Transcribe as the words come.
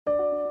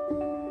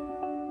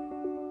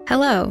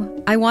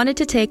Hello, I wanted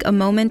to take a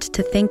moment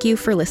to thank you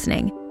for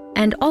listening,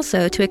 and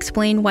also to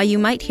explain why you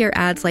might hear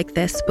ads like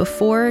this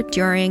before,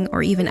 during,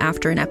 or even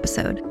after an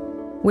episode.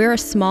 We're a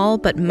small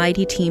but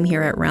mighty team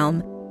here at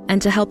Realm, and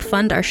to help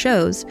fund our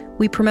shows,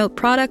 we promote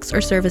products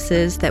or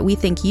services that we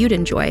think you'd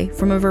enjoy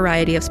from a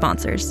variety of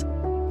sponsors.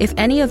 If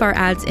any of our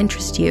ads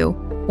interest you,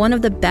 one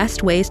of the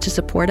best ways to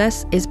support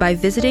us is by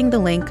visiting the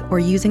link or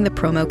using the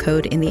promo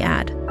code in the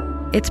ad.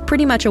 It's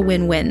pretty much a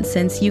win-win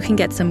since you can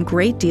get some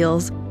great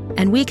deals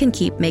and we can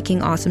keep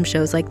making awesome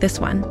shows like this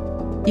one.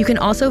 You can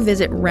also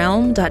visit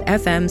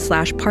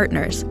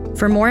realm.fm/partners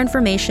for more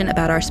information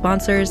about our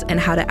sponsors and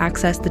how to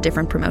access the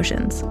different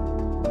promotions.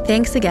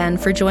 Thanks again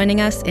for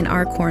joining us in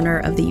our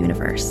corner of the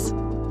universe.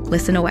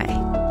 Listen away.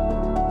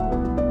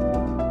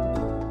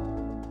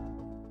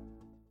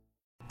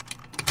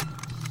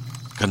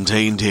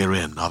 Contained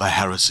herein are the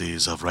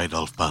heresies of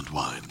Radolf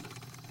Burntwine,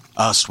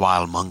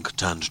 erstwhile monk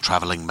turned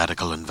traveling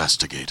medical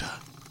investigator.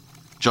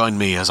 Join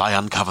me as I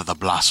uncover the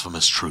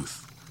blasphemous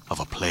truth of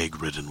a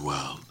plague-ridden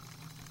world,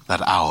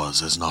 that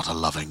ours is not a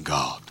loving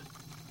God,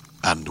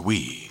 and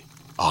we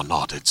are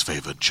not its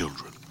favored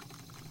children.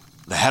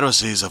 The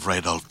Heresies of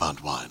Radolf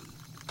Burntwine,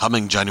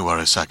 coming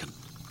January 2nd,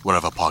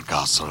 wherever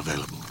podcasts are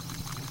available.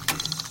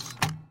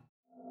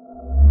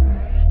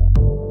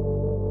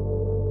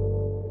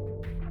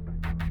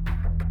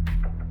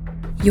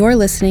 You're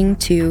listening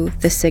to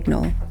The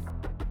Signal,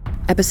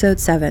 Episode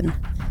 7,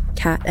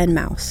 Cat and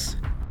Mouse.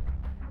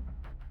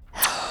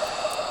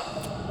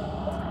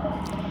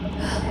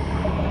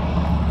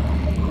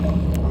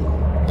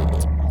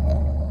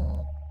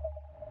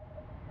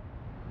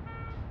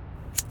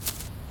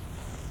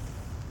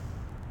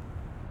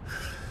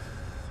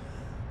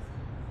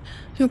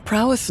 Your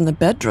prowess in the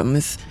bedroom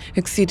is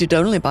exceeded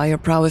only by your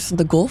prowess in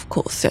the golf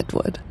course,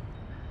 Edward.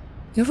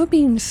 You ever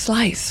been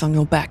sliced on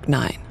your back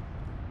nine?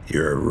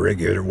 You're a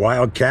regular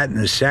wildcat in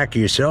the sack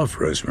yourself,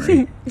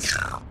 Rosemary.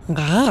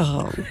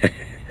 Wow.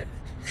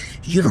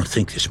 You don't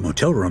think this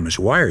motel room is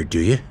wired, do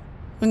you?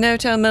 A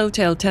no-tell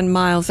motel 10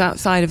 miles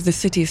outside of the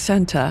city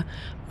center.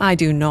 I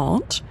do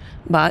not,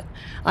 but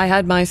I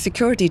had my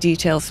security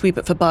detail sweep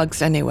it for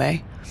bugs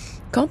anyway.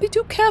 Can't be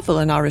too careful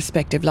in our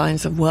respective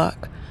lines of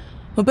work.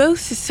 We're both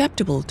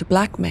susceptible to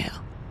blackmail.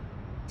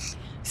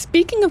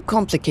 Speaking of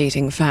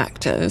complicating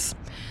factors,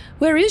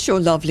 where is your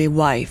lovely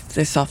wife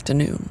this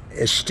afternoon?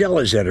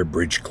 Estella's at her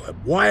bridge club.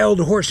 Wild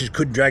horses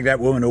couldn't drag that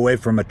woman away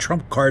from a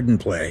trump card in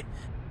play.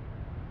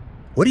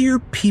 What do your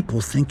people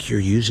think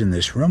you're using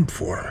this room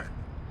for?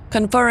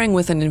 Conferring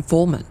with an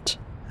informant.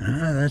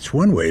 That's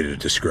one way to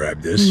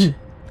describe this.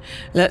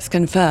 Let's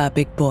confer,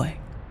 big boy.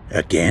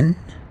 Again?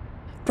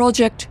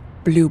 Project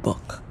Blue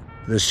Book.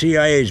 The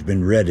CIA's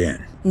been read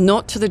in.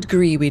 Not to the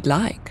degree we'd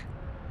like.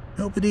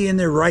 Nobody in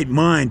their right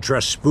mind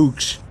trusts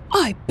spooks.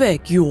 I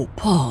beg your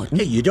pardon.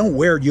 Hey, you don't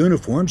wear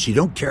uniforms, you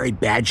don't carry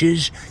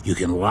badges, you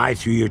can lie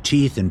through your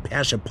teeth and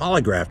pass a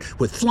polygraph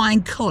with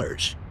flying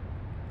colors.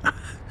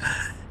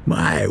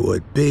 My,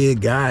 what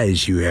big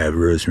eyes you have,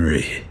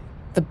 Rosemary.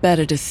 The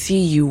better to see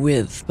you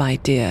with, my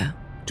dear.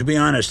 To be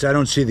honest, I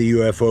don't see the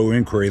UFO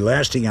inquiry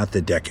lasting out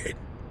the decade.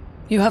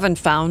 You haven't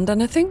found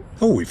anything?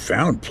 Oh, we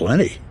found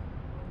plenty.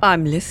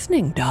 I'm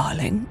listening,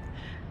 darling.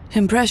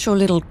 Impress your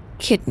little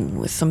kitten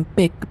with some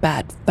big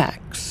bad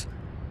facts.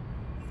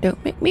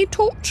 Don't make me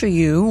torture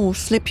you or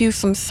slip you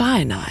some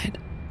cyanide.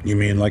 You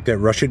mean like that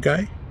Russian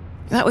guy?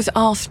 That was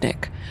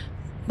arsenic,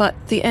 but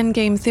the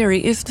endgame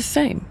theory is the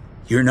same.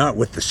 You're not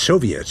with the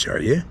Soviets,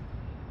 are you?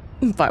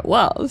 If I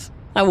was,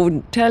 I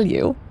wouldn't tell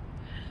you.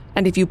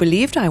 And if you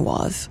believed I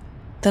was,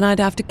 then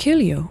I'd have to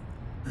kill you.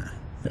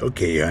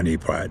 Okay,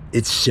 honeypot,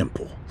 it's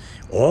simple.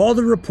 All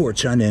the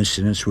reports on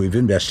incidents we've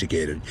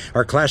investigated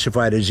are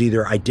classified as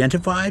either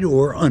identified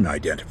or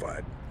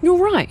unidentified. You're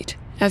right.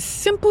 As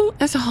simple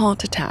as a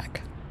heart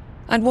attack.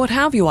 And what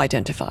have you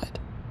identified?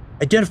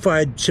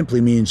 Identified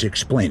simply means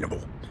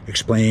explainable.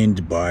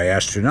 Explained by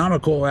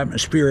astronomical,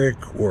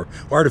 atmospheric, or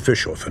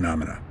artificial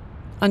phenomena.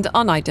 And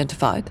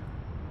unidentified?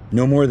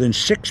 No more than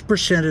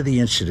 6% of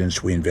the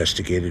incidents we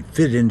investigated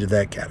fit into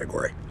that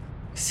category.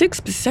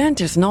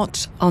 6% is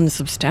not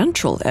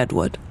unsubstantial,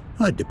 Edward.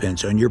 Well, it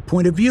depends on your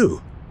point of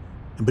view.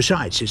 And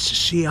besides, it's the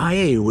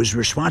CIA who was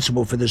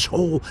responsible for this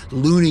whole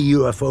loony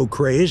UFO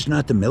craze,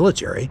 not the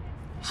military.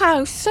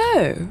 How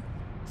so?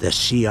 The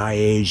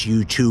CIA's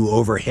U-2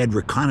 Overhead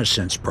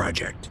Reconnaissance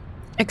Project.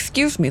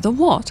 Excuse me, the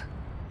what?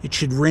 It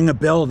should ring a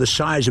bell the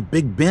size of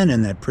Big Ben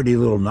in that pretty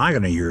little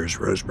noggin of yours,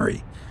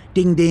 Rosemary.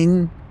 Ding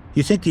ding.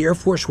 You think the Air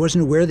Force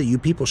wasn't aware that you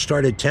people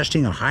started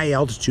testing a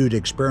high-altitude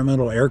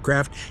experimental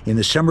aircraft in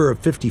the summer of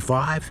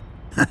 '55?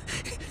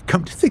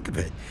 Come to think of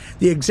it,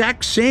 the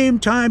exact same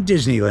time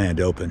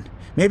Disneyland opened.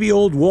 Maybe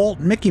old Walt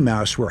and Mickey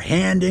Mouse were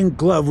hand in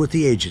glove with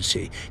the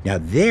agency. Now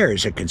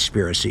there's a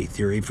conspiracy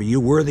theory for you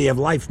worthy of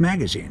Life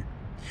magazine.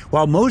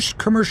 While most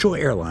commercial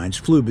airlines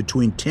flew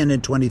between 10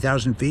 and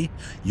 20,000 feet,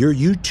 your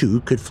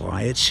U-2 could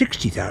fly at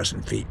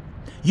 60,000 feet.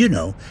 You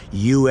know,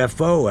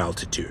 UFO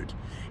altitude.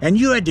 And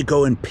you had to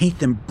go and paint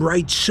them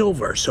bright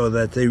silver so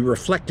that they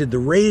reflected the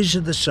rays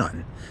of the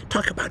sun.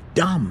 Talk about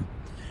dumb.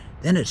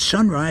 Then at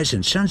sunrise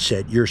and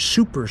sunset, your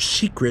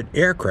super-secret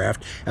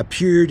aircraft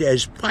appeared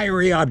as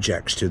fiery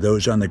objects to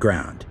those on the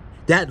ground.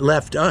 That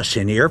left us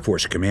in Air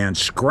Force Command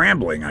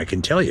scrambling, I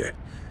can tell you.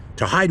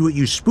 To hide what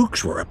you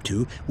spooks were up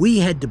to, we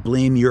had to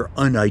blame your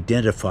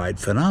unidentified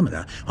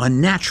phenomena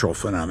on natural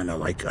phenomena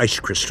like ice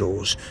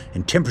crystals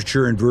and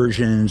temperature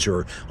inversions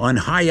or on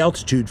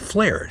high-altitude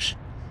flares.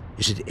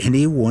 Is it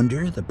any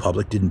wonder the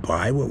public didn't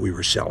buy what we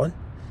were selling?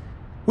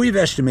 We've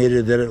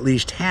estimated that at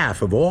least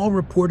half of all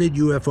reported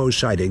UFO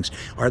sightings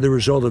are the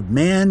result of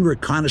manned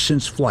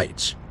reconnaissance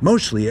flights,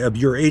 mostly of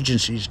your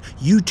agency's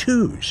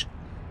U-2s.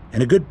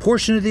 And a good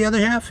portion of the other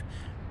half?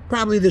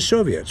 Probably the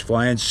Soviets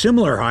flying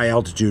similar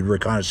high-altitude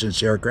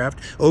reconnaissance aircraft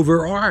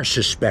over our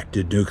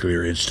suspected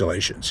nuclear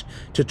installations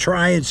to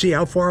try and see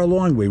how far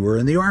along we were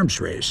in the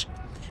arms race.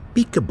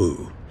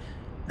 Peekaboo.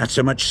 Not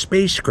so much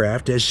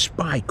spacecraft as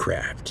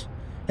spycraft.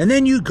 And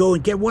then you go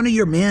and get one of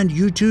your manned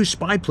U-2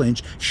 spy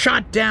planes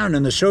shot down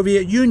in the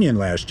Soviet Union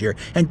last year,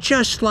 and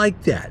just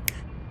like that,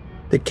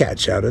 the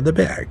cat's out of the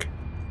bag.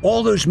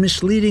 All those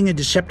misleading and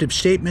deceptive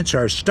statements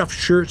our stuffed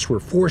shirts were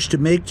forced to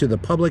make to the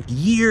public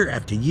year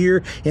after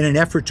year in an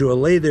effort to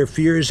allay their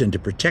fears and to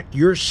protect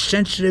your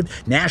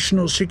sensitive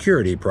national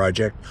security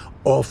project,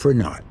 all for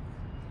naught.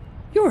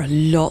 You're a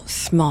lot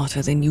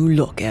smarter than you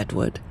look,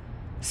 Edward.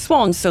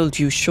 Swan sold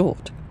you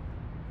short.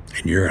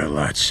 And you're a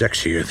lot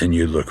sexier than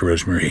you look,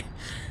 Rosemary.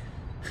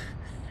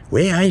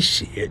 Way I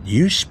see it,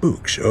 you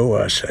spooks owe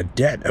us a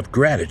debt of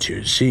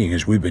gratitude, seeing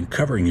as we've been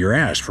covering your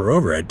ass for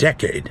over a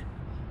decade.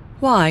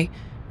 Why?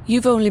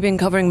 You've only been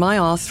covering my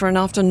ass for an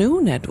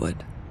afternoon,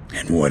 Edward.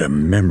 And what a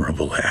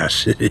memorable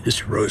ass it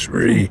is,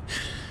 Rosemary.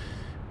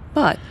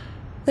 But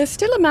there's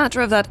still a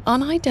matter of that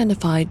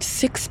unidentified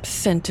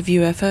 6% of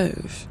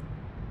UFOs.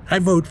 I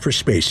vote for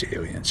space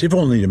aliens, if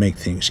only to make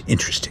things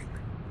interesting.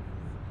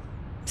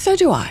 So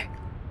do I.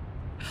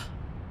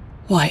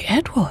 Why,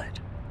 Edward?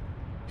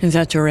 Is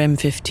that your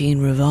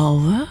M15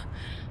 revolver?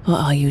 Or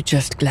are you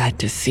just glad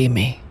to see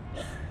me?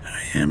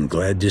 I am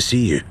glad to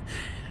see you,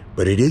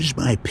 but it is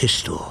my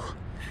pistol.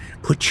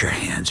 Put your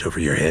hands over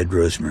your head,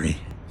 Rosemary.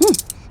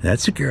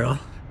 That's a girl.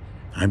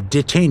 I'm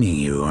detaining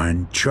you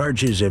on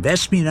charges of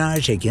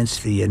espionage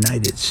against the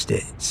United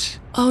States.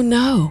 Oh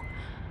no,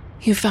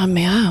 you found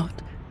me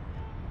out.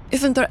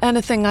 Isn't there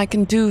anything I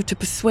can do to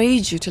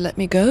persuade you to let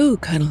me go,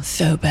 Colonel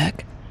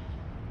Sobek?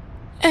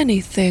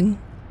 Anything?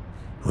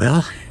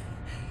 Well,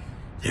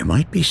 there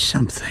might be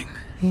something.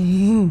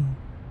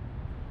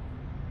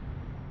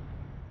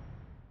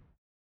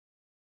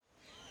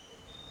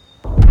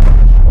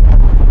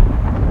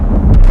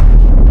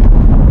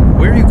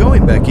 Where are you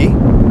going, Becky?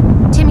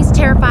 Timmy's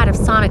terrified of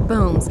sonic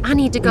booms. I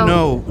need to go.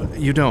 No,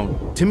 you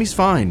don't. Timmy's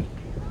fine.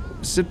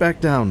 Sit back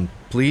down,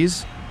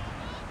 please.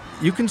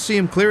 You can see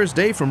him clear as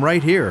day from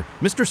right here.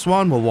 Mr.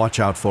 Swan will watch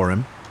out for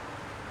him.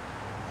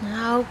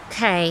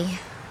 Okay.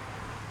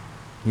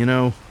 You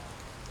know,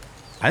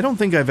 I don't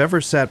think I've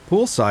ever sat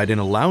poolside in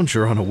a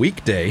lounger on a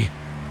weekday.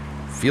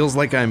 Feels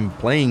like I'm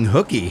playing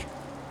hooky.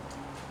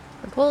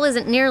 The pool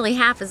isn't nearly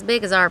half as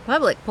big as our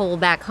public pool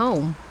back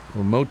home.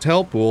 Well,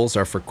 motel pools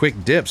are for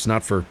quick dips,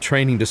 not for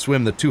training to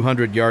swim the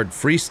 200-yard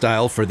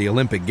freestyle for the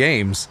Olympic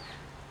Games.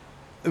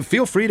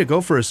 Feel free to go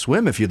for a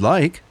swim if you'd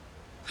like.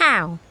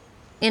 How?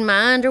 In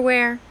my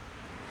underwear?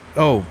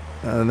 Oh,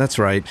 that's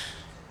right.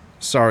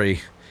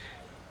 Sorry.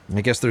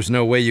 I guess there's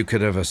no way you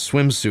could have a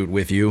swimsuit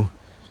with you.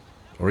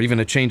 Or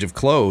even a change of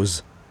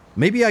clothes.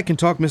 Maybe I can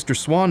talk Mr.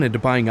 Swan into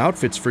buying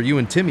outfits for you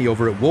and Timmy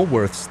over at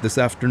Woolworth's this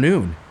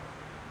afternoon.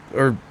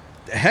 Or,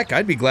 heck,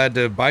 I'd be glad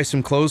to buy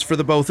some clothes for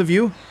the both of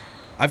you.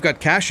 I've got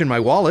cash in my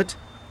wallet.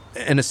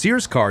 And a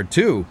Sears card,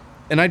 too.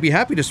 And I'd be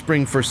happy to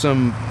spring for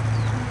some,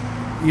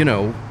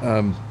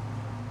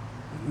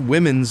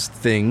 women's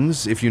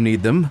things if you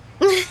need them.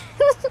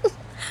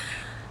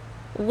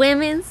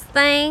 Women's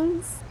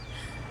things?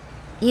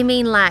 You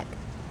mean like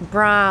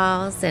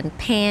bras and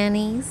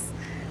panties?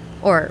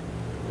 Or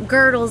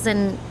girdles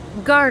and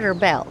garter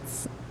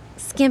belts?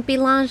 Skimpy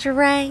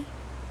lingerie?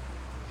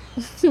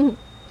 You're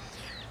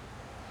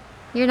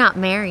not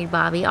married,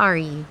 Bobby, are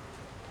you?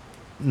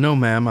 No,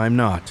 ma'am, I'm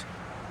not.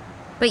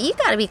 But you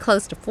gotta be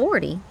close to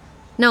 40.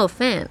 No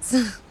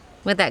offense.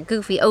 With that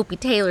goofy Opie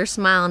Taylor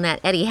smile and that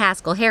Eddie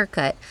Haskell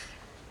haircut,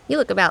 you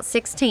look about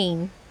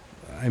 16.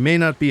 I may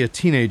not be a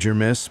teenager,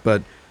 miss,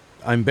 but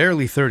I'm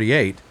barely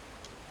 38.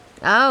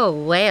 Oh,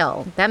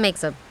 well, that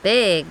makes a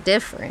big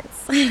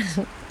difference.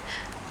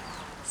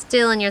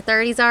 Still in your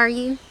 30s, are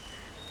you?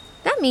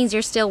 That means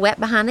you're still wet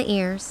behind the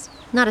ears.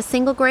 Not a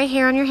single gray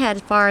hair on your head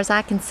as far as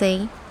I can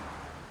see.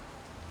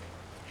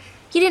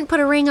 You didn't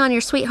put a ring on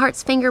your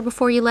sweetheart's finger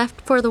before you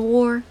left for the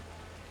war?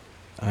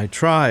 I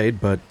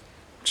tried, but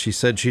she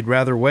said she'd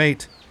rather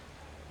wait.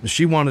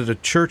 She wanted a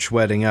church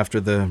wedding after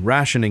the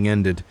rationing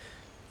ended.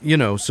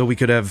 So we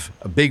could have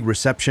a big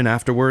reception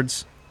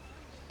afterwards.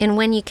 And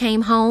when you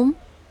came home?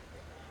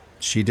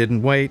 She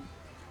didn't wait.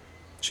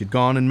 She'd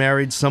gone and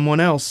married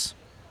someone else.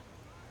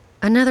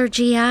 Another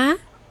GI?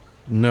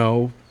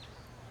 No.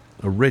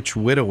 A rich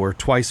widower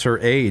twice her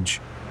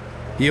age.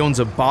 He owns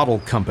a bottle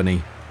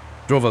company.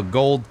 Drove a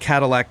gold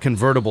Cadillac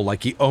convertible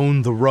like he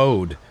owned the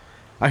road.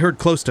 I heard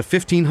close to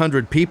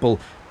 1,500 people,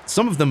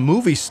 some of them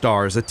movie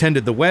stars,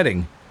 attended the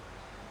wedding.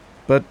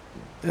 But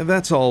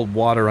that's all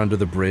water under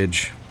the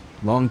bridge.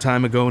 Long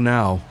time ago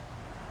now.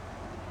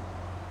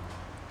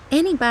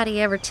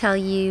 Anybody ever tell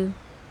you,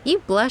 you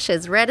blush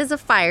as red as a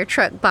fire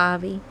truck,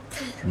 Bobby?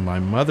 My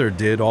mother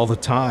did all the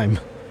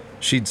time.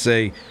 She'd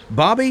say,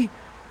 "Bobby,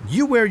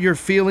 you wear your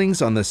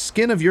feelings on the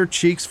skin of your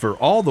cheeks for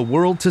all the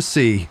world to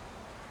see."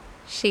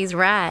 She's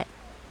right.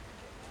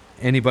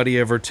 Anybody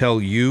ever tell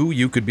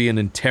you could be an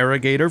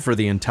interrogator for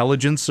the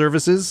intelligence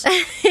services?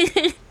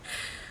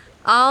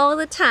 All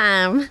the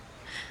time.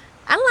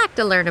 I like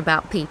to learn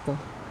about people,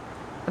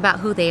 about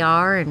who they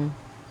are and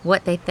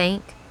what they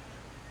think.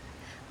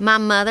 My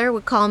mother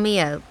would call me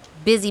a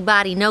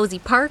busybody nosy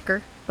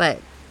Parker, but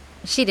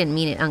she didn't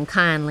mean it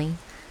unkindly.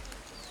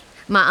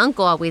 My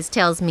uncle always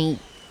tells me,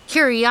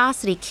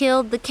 "Curiosity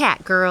killed the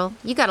cat, girl.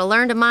 You gotta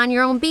learn to mind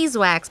your own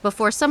beeswax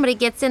before somebody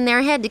gets in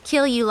their head to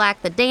kill you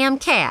like the damn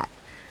cat."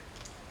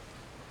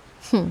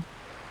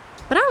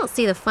 But I don't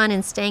see the fun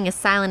in staying as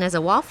silent as a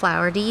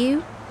wallflower, do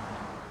you?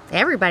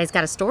 Everybody's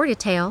got a story to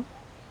tell.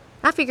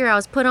 I figure I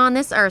was put on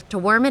this earth to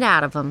worm it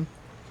out of them.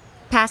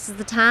 Passes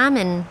the time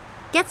and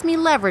gets me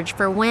leverage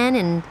for when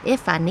and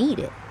if I need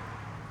it.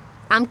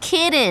 I'm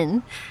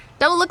kidding.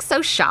 Don't look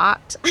so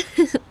shocked.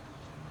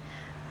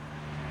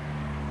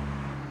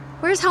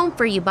 Where's home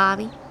for you,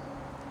 Bobby?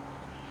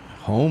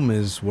 Home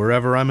is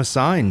wherever I'm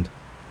assigned.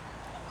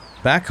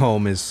 Back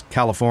home is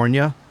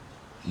California,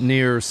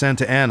 near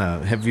Santa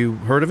Ana. Have you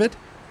heard of it?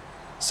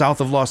 South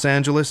of Los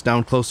Angeles,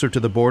 down closer to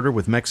the border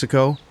with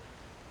Mexico.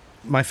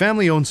 My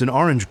family owns an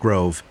orange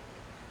grove.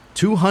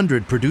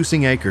 200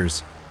 producing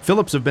acres.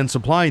 Phillips have been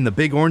supplying the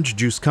big orange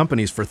juice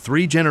companies for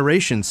 3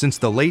 generations since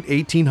the late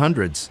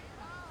 1800s.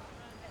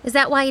 Is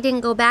that why you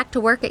didn't go back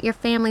to work at your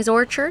family's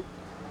orchard?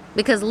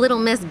 Because Little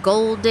Miss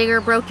Gold Digger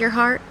broke your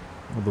heart?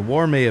 Well, the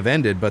war may have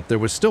ended, but there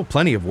was still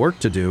plenty of work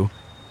to do.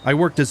 I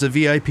worked as a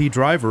VIP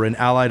driver in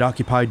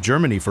Allied-occupied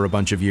Germany for a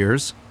bunch of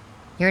years.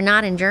 You're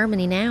not in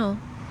Germany now.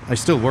 I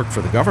still work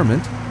for the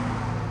government.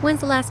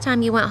 When's the last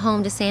time you went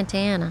home to Santa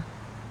Ana?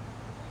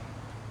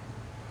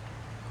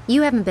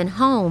 You haven't been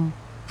home,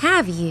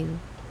 have you?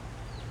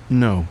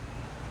 No.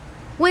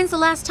 When's the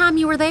last time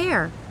you were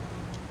there?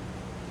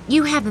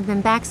 You haven't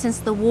been back since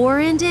the war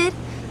ended?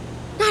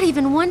 Not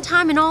even one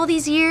time in all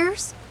these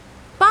years?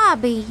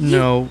 Bobby,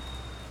 No,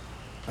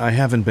 I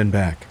haven't been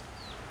back.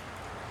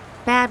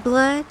 Bad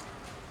blood?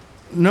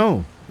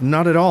 No,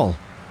 not at all.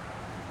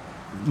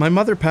 My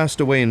mother passed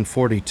away in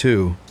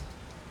 42.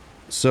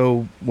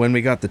 So when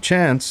we got the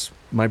chance,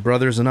 my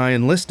brothers and I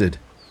enlisted.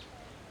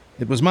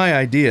 It was my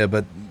idea,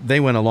 but they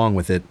went along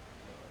with it.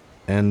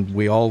 And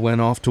we all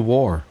went off to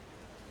war.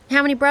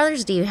 How many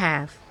brothers do you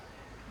have?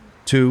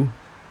 2,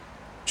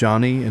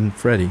 Johnny and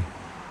Freddie.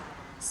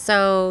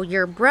 So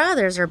your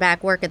brothers are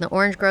back working the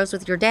orange groves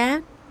with your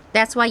dad?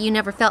 That's why you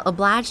never felt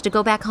obliged to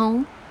go back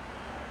home?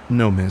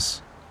 No,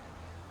 miss.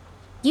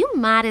 You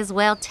might as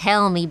well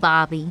tell me,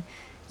 Bobby.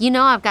 You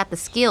know I've got the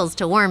skills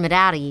to worm it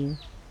out of you.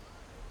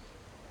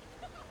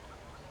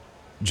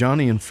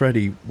 Johnny and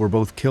Freddie were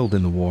both killed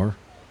in the war.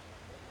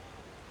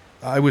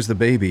 I was the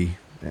baby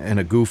and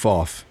a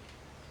goof-off.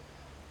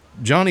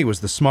 Johnny was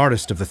the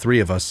smartest of the 3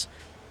 of us.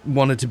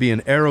 Wanted to be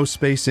an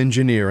aerospace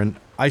engineer, and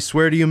I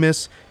swear to you,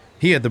 miss,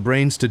 he had the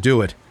brains to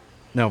do it.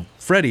 Now,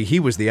 Freddie, he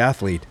was the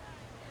athlete.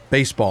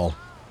 Baseball.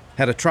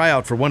 Had a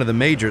tryout for one of the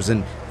majors,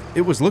 and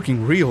it was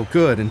looking real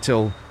good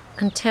until...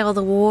 Until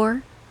the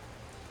war?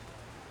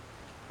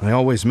 I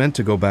always meant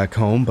to go back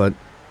home, but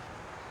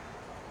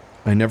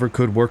I never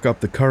could work up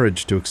the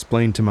courage to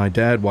explain to my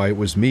dad why it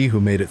was me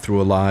who made it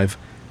through alive,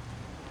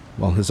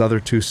 while his other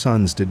 2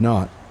 sons did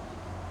not.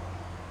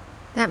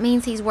 That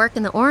means he's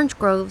working the orange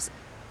groves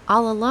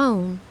all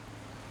alone.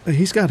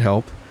 He's got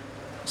help.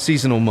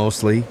 Seasonal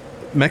mostly.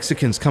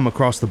 Mexicans come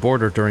across the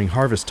border during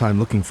harvest time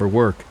looking for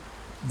work.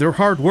 They're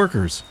hard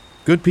workers,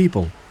 good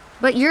people.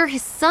 But you're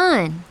his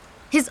son.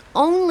 His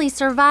only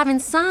surviving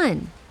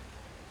son.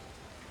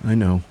 I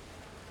know.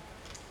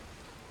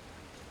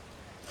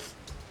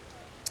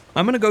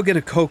 I'm gonna go get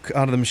a Coke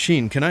out of the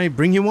machine. Can I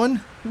bring you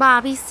one?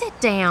 Bobby, sit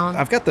down.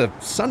 I've got the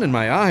sun in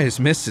my eyes,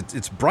 miss.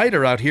 It's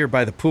brighter out here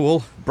by the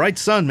pool. Bright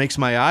sun makes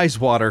my eyes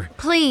water.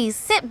 Please,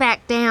 sit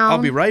back down. I'll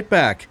be right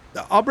back.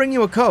 I'll bring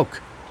you a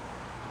Coke.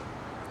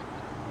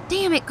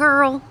 Damn it,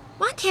 girl.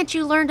 Why can't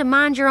you learn to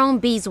mind your own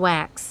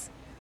beeswax?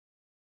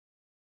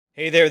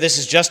 Hey there, this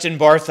is Justin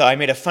Bartha. I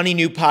made a funny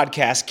new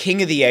podcast,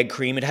 King of the Egg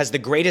Cream. It has the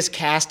greatest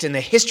cast in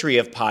the history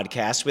of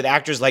podcasts with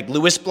actors like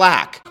Louis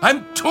Black,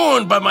 I'm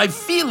torn by my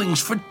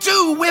feelings for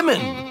 2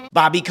 women.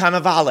 Bobby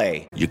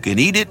Cannavale, You can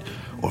eat it,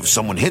 or if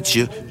someone hits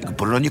you, you can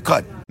put it on your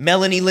cut.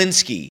 Melanie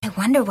Linsky, I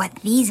wonder what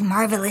these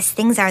marvelous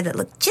things are that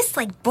look just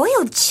like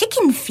boiled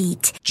chicken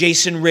feet.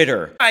 Jason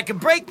Ritter, I can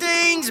break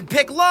things and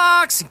pick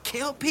locks and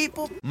kill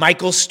people.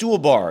 Michael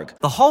Stuhlbarg,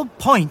 The whole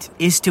point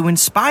is to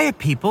inspire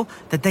people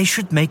that they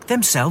should make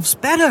themselves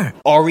better.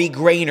 Ari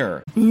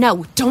Grainer,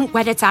 No, don't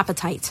whet its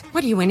appetite.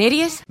 What are you, an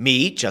idiot?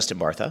 me, Justin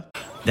Bartha,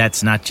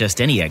 That's not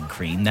just any egg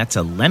cream, that's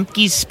a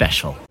Lemke's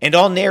special. And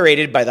all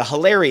narrated by the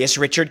hilarious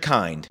Richard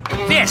Kind.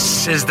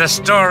 This is the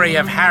story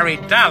of Harry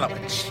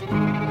Dalowitz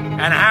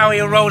and how he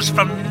rose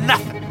from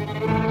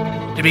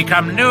nothing to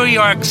become New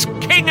York's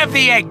King of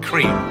the Egg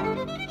Cream.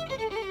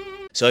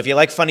 So if you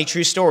like funny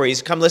true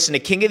stories, come listen to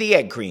King of the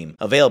Egg Cream,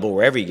 available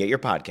wherever you get your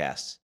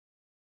podcasts.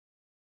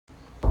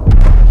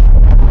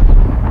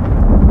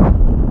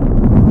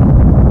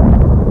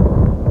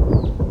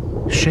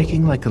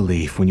 Shaking like a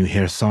leaf when you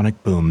hear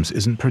sonic booms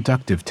isn't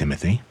productive,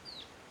 Timothy.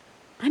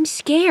 I'm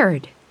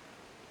scared.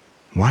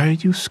 Why are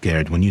you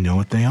scared when you know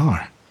what they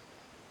are?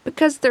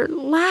 Because they're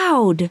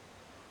loud.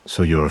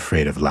 So you're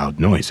afraid of loud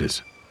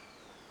noises?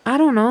 I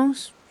don't know.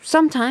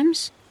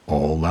 Sometimes.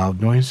 All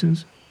loud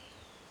noises?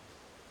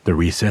 The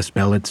recess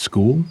bell at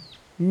school?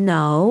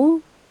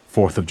 No.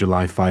 4th of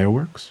July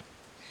fireworks?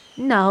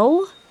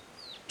 No.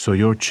 So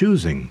you're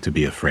choosing to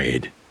be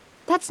afraid?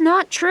 That's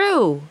not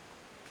true.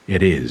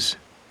 It is.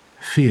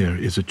 Fear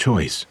is a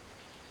choice.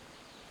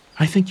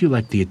 I think you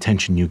like the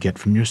attention you get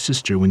from your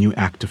sister when you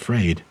act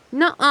afraid.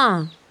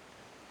 Nuh-uh.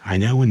 I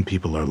know when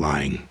people are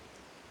lying.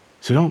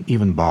 So don't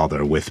even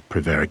bother with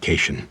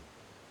prevarication.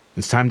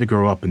 It's time to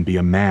grow up and be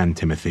a man,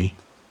 Timothy.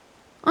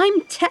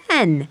 I'm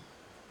 10.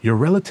 Your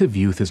relative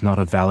youth is not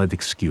a valid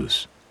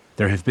excuse.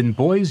 There have been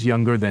boys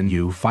younger than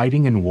you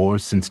fighting in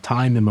wars since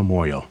time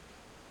immemorial.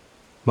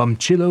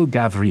 Momcilo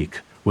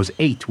Gavrik was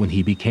 8 when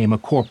he became a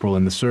corporal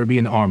in the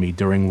Serbian army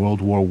during World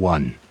War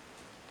I.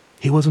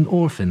 He was an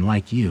orphan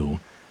like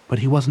you, but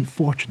he wasn't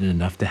fortunate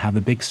enough to have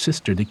a big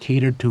sister to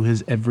cater to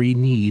his every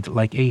need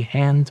like a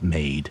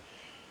handmaid.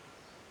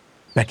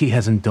 Becky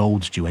has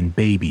indulged you and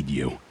babied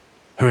you.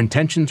 Her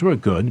intentions were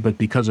good, but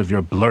because of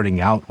your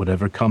blurting out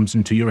whatever comes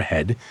into your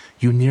head,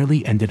 you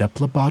nearly ended up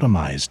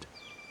lobotomized.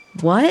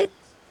 What?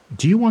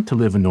 Do you want to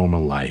live a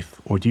normal life,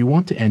 or do you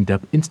want to end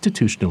up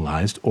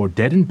institutionalized or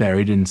dead and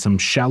buried in some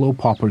shallow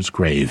pauper's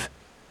grave?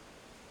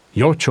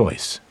 Your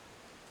choice.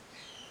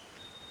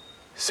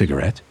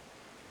 Cigarette?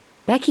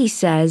 Becky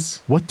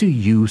says... What do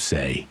you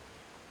say?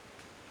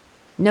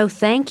 No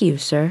thank you,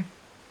 sir.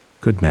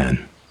 Good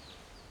man.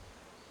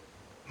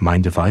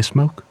 Mind if I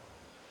smoke?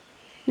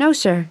 No,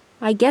 sir.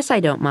 I guess I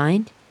don't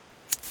mind.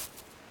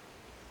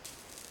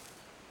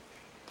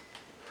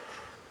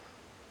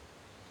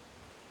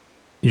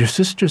 Your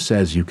sister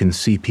says you can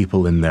see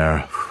people in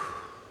their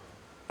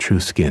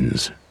true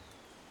skins.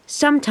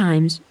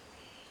 Sometimes.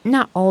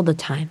 Not all the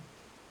time.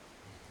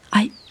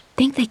 I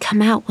think they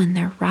come out when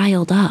they're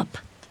riled up.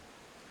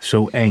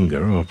 So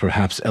anger, or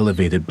perhaps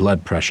elevated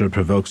blood pressure,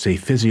 provokes a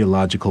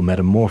physiological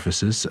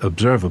metamorphosis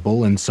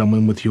observable in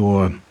someone with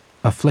your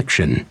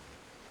affliction.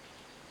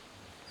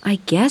 I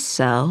guess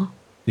so.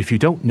 If you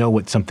don't know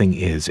what something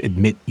is,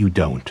 admit you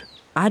don't.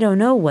 I don't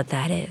know what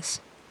that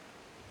is.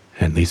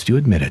 At least you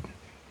admit it.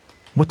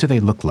 What do they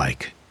look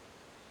like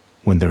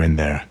when they're in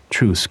their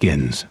true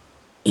skins?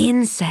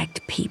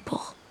 Insect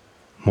people.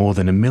 More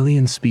than 1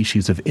 million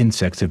species of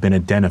insects have been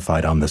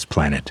identified on this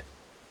planet.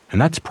 And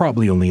that's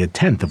probably only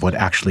 1/10 of what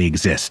actually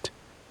exist.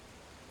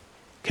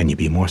 Can you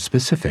be more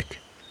specific?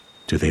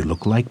 Do they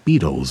look like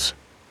beetles,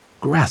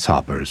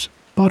 grasshoppers,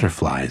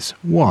 butterflies,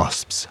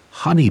 wasps,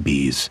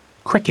 honeybees,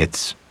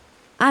 crickets?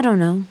 I don't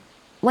know.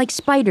 Like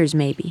spiders,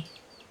 maybe.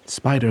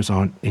 Spiders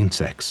aren't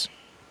insects.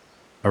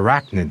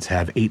 Arachnids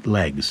have 8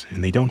 legs,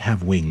 and they don't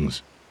have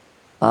wings.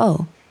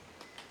 Oh.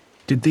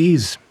 Did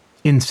these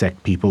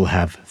insect people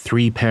have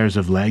 3 pairs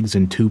of legs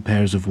and 2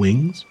 pairs of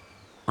wings?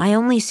 I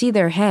only see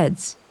their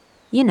heads.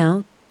 You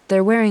know,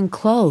 they're wearing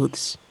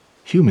clothes.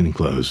 Human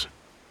clothes?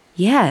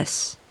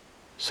 Yes.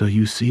 So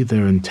you see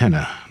their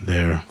antennae,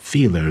 their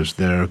feelers,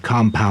 their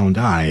compound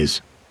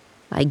eyes.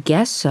 I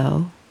guess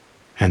so.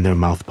 And their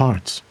mouth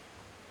parts.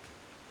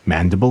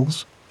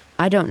 Mandibles?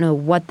 I don't know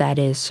what that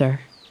is, sir.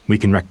 We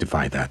can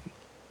rectify that.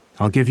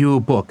 I'll give you a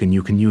book and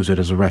you can use it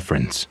as a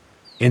reference.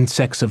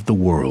 Insects of the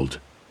World.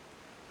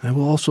 I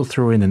will also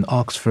throw in an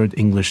Oxford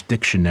English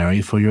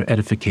dictionary for your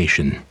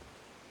edification.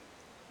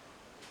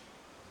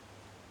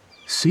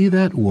 See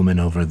that woman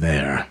over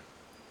there?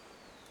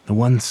 The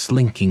one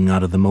slinking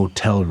out of the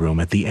motel room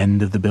at the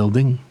end of the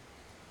building?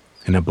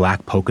 In a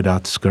black polka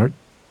dot skirt?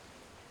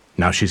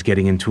 Now she's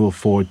getting into a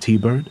Ford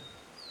T-Bird?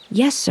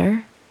 Yes,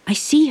 sir. I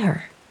see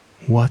her.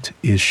 What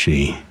is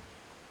she?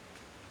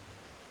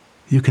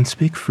 You can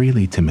speak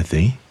freely,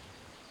 Timothy.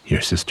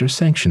 Your sister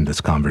sanctioned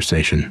this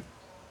conversation.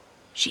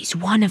 She's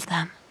one of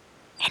them.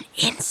 An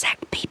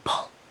insect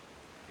people.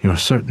 You're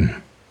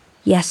certain?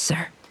 Yes,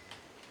 sir.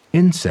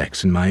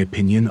 Insects, in my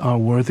opinion, are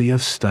worthy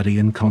of study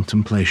and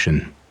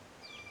contemplation.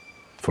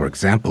 For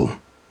example,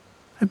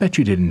 I bet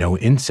you didn't know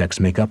insects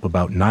make up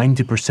about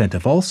 90%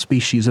 of all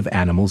species of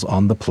animals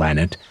on the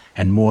planet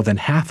and more than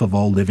half of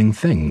all living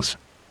things.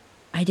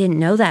 I didn't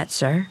know that,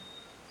 sir.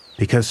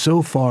 Because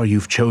so far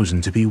you've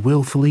chosen to be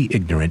willfully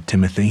ignorant,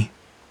 Timothy.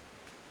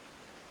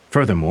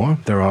 Furthermore,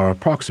 there are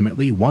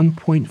approximately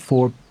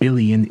 1.4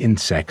 billion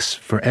insects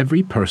for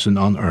every person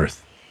on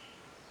Earth.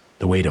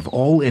 The weight of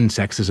all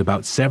insects is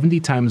about 70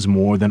 times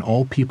more than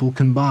all people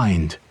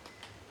combined.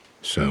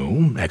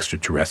 So,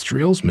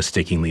 extraterrestrials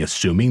mistakenly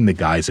assuming the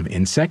guise of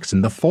insects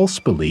and the false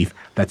belief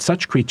that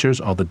such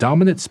creatures are the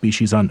dominant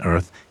species on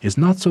Earth is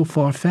not so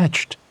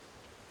far-fetched.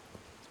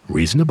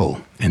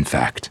 Reasonable, in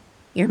fact.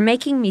 You're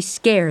making me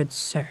scared,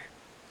 sir.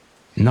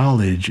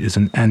 Knowledge is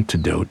an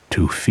antidote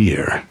to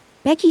fear.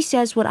 Becky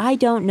says what I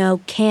don't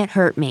know can't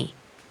hurt me.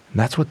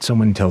 That's what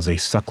someone tells a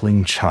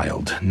suckling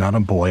child, not a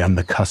boy on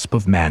the cusp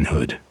of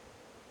manhood.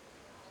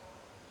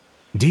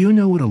 Do you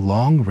know what a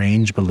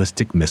long-range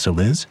ballistic missile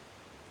is?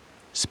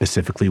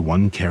 Specifically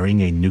one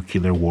carrying a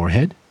nuclear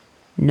warhead?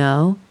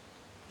 No.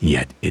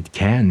 Yet it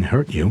can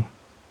hurt you.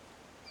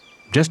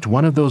 Just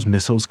one of those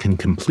missiles can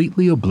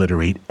completely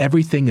obliterate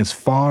everything as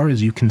far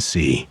as you can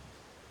see.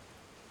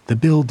 The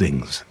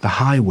buildings, the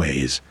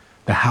highways,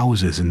 the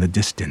houses in the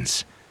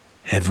distance,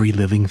 every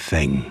living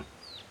thing.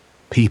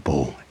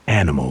 People,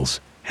 animals,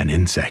 and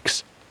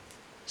insects.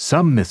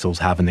 Some missiles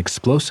have an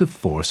explosive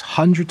force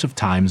hundreds of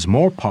times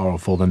more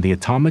powerful than the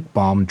atomic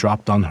bomb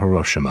dropped on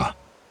Hiroshima.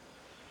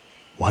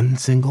 One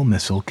single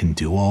missile can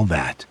do all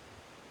that.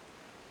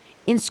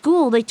 In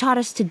school, they taught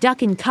us to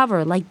duck and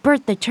cover like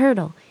Bert the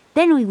Turtle.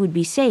 Then we would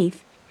be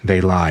safe.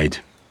 They lied.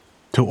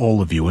 To all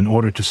of you in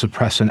order to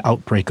suppress an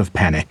outbreak of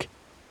panic.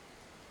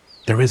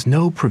 There is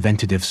no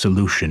preventative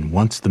solution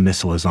once the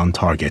missile is on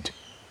target.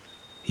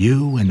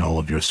 You and all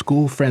of your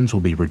school friends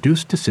will be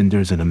reduced to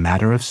cinders in a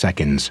matter of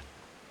seconds.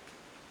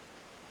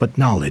 But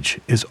knowledge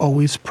is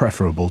always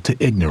preferable to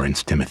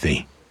ignorance,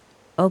 Timothy.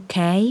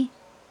 Okay.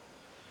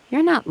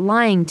 You're not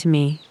lying to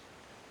me,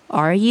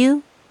 are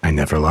you? I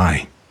never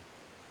lie.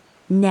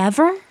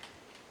 Never?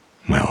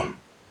 Well,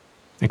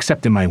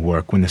 except in my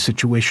work when the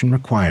situation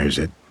requires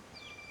it,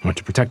 or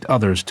to protect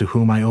others to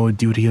whom I owe a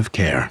duty of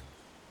care.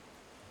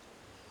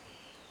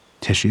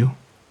 Tissue?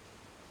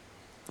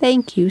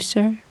 Thank you,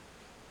 sir.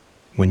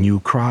 When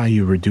you cry,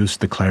 you reduce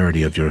the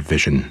clarity of your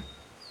vision.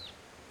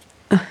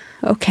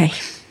 Okay.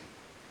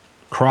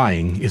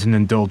 Crying is an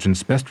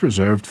indulgence best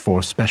reserved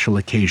for special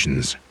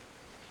occasions.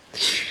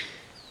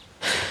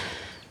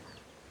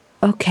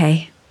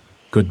 Okay.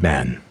 Good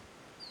man.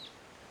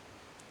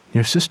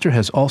 Your sister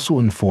has also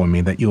informed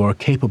me that you are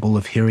capable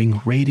of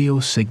hearing radio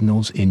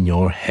signals in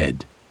your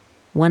head.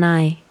 When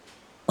I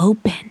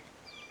open.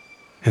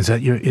 Is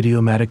that your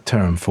idiomatic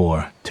term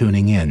for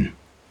tuning in?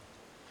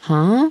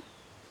 Huh?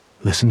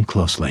 Listen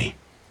closely.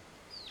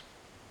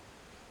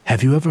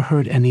 Have you ever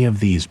heard any of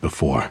these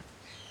before?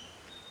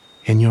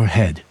 In your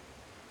head.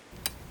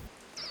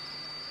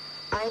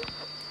 1, 2, 3,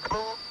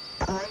 4,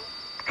 5,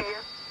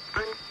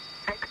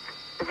 6,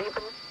 7,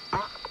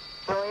 8,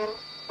 9,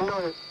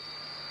 0.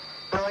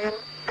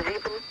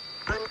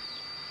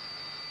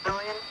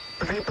 9,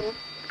 7,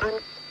 5, 9,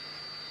 7,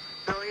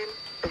 5, 9,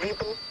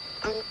 7,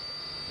 5.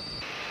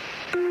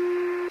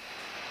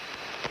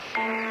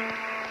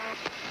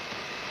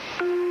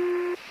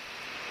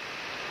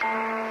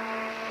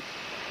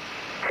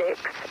 6,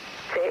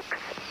 6,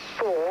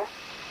 4,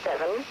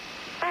 7,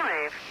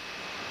 5.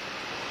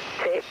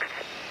 6,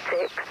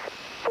 6,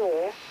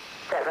 4,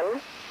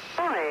 7,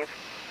 5.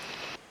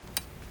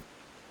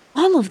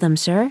 All of them,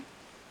 sir.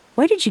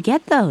 Where did you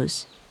get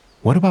those?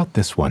 What about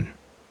this one?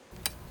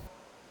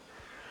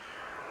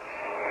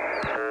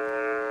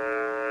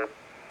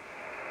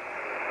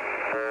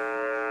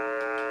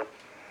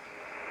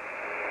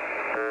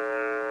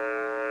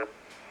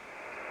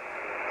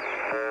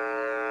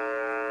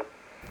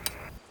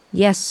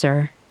 Yes,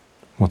 sir.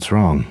 What's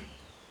wrong?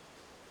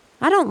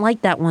 I don't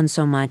like that one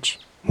so much.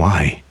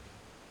 Why?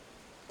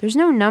 There's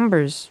no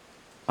numbers,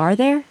 are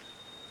there?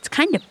 It's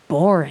kind of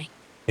boring.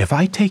 If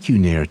I take you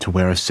near to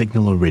where a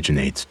signal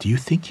originates, do you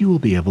think you will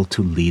be able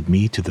to lead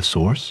me to the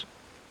source?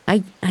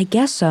 I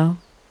guess so.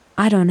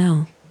 I don't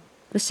know.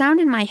 The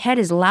sound in my head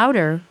is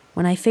louder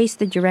when I face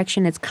the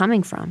direction it's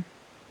coming from.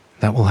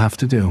 That will have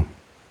to do.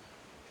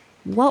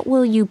 What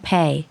will you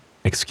pay?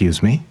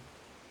 Excuse me?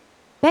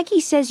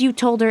 Becky says you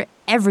told her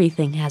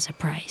everything has a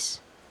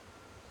price.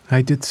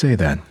 I did say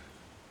that.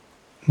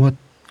 What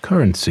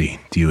currency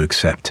do you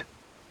accept?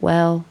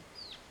 Well,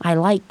 I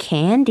like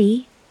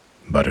candy.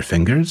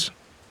 Butterfingers?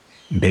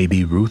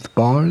 Baby Ruth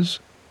bars?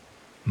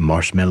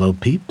 Marshmallow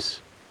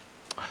Peeps?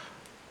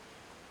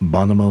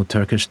 Bonomo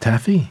Turkish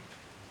taffy?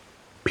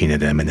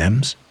 Peanut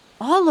M&Ms?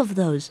 All of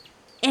those.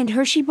 And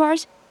Hershey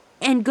bars.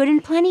 And Good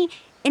and Plenty.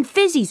 And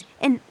Fizzies.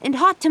 And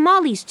hot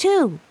tamales,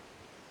 too.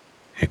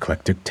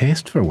 Eclectic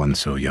taste for one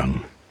so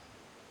young.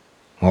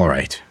 All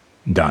right,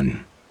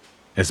 done.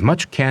 As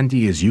much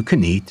candy as you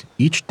can eat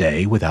each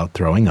day without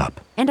throwing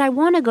up. And I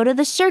want to go to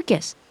the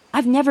circus.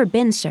 I've never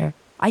been, sir.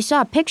 I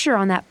saw a picture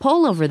on that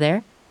pole over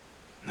there.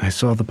 I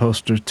saw the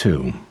poster,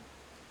 too.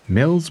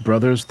 Mills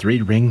Brothers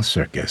Three-Ring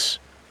Circus.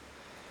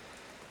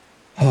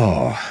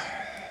 Oh,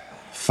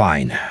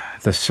 fine.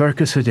 The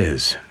circus it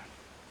is.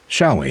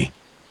 Shall we?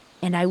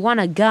 And I want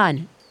a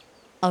gun.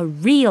 A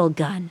real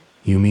gun.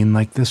 You mean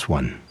like this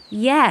one?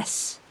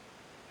 Yes.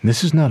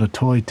 This is not a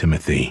toy,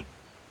 Timothy.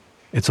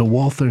 It's a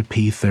Walther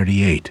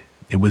P-38.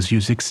 It was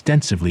used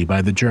extensively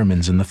by the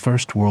Germans in the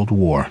First World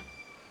War.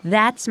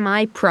 That's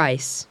my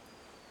price.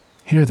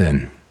 Here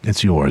then,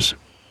 it's yours.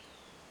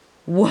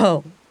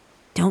 Whoa.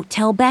 Don't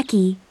tell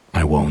Becky.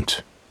 I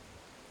won't.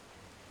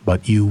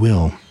 But you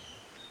will.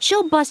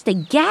 She'll bust a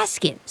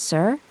gasket,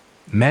 sir.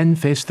 Men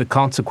face the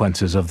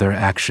consequences of their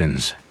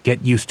actions.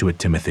 Get used to it,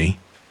 Timothy.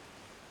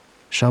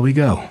 Shall we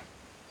go?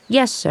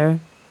 Yes, sir.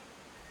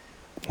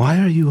 Why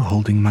are you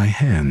holding my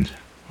hand?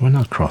 We're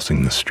not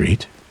crossing the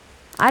street.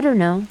 I don't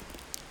know.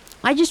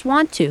 I just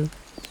want to.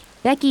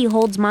 Becky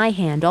holds my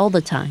hand all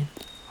the time.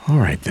 All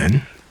right,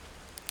 then.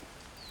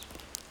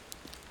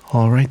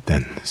 All right,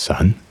 then,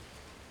 son.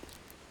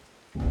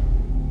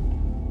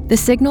 The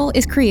Signal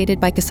is created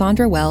by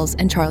Cassandra Wells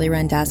and Charlie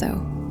Randazzo.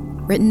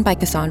 Written by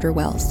Cassandra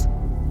Wells.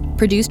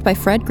 Produced by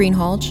Fred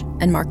Greenhalgh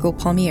and Marco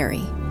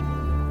Palmieri.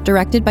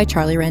 Directed by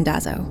Charlie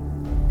Randazzo.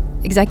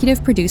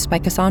 Executive produced by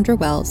Cassandra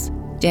Wells,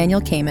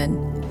 Daniel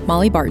Kamen,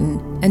 Molly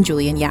Barton, and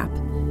Julian Yap.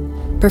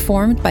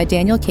 Performed by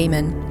Daniel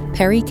Kamen,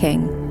 Perry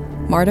King,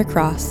 Marta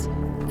Cross,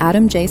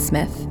 Adam J.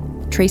 Smith,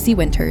 Tracy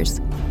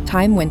Winters,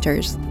 Time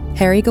Winters,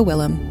 Harry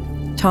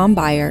Gawillam, Tom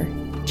Beyer,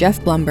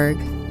 Jeff Blumberg,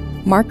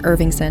 Mark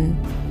Irvingson,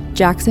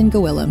 Jackson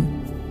Gawillam,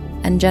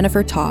 and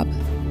Jennifer Taub.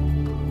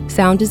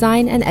 Sound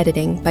design and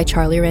editing by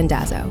Charlie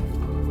Randazzo.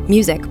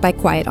 Music by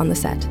Quiet on the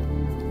Set.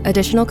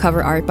 Additional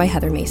cover art by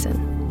Heather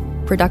Mason.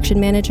 Production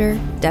manager,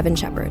 Devin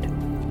Shepard.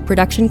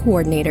 Production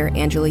coordinator,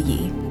 Angela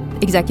Yee.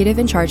 Executive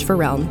in charge for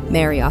Realm,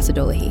 Mary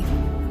Asadolahi.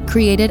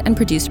 Created and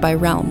produced by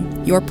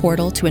Realm, your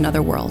portal to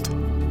another world.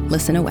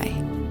 Listen away.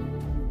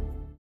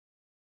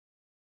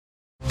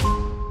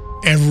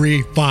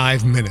 Every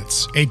 5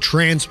 minutes, a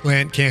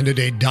transplant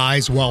candidate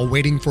dies while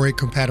waiting for a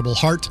compatible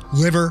heart,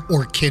 liver,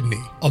 or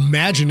kidney.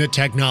 Imagine a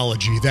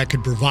technology that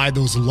could provide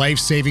those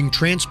life-saving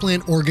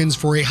transplant organs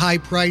for a high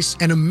price,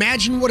 and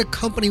imagine what a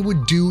company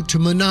would do to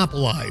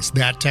monopolize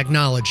that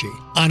technology.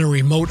 On a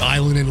remote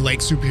island in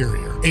Lake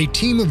Superior, a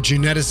team of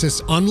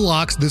geneticists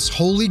unlocks this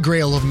holy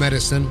grail of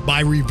medicine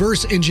by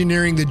reverse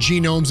engineering the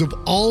genomes of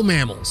all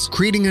mammals,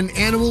 creating an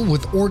animal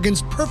with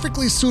organs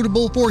perfectly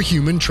suitable for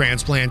human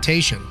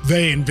transplantation.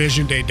 They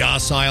envisioned a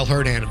docile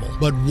herd animal,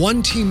 but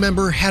one team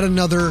member had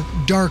another,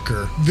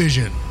 darker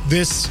vision.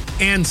 This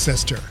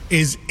ancestor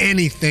is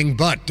anything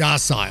but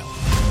docile.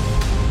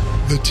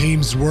 The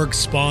team's work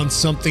spawned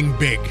something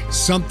big,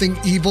 something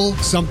evil,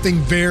 something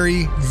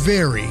very,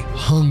 very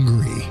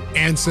hungry.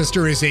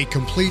 Ancestor is a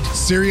complete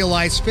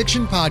serialized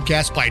fiction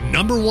podcast by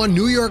 #1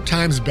 New York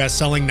Times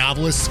bestselling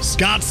novelist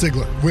Scott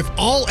Sigler, with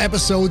all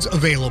episodes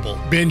available.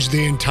 Binge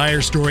the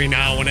entire story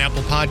now on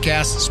Apple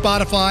Podcasts,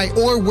 Spotify,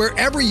 or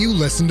wherever you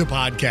listen to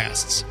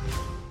podcasts.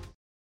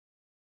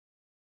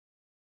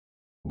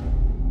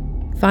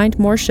 Find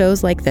more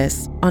shows like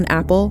this on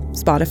Apple,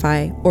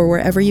 Spotify, or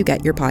wherever you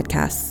get your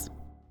podcasts.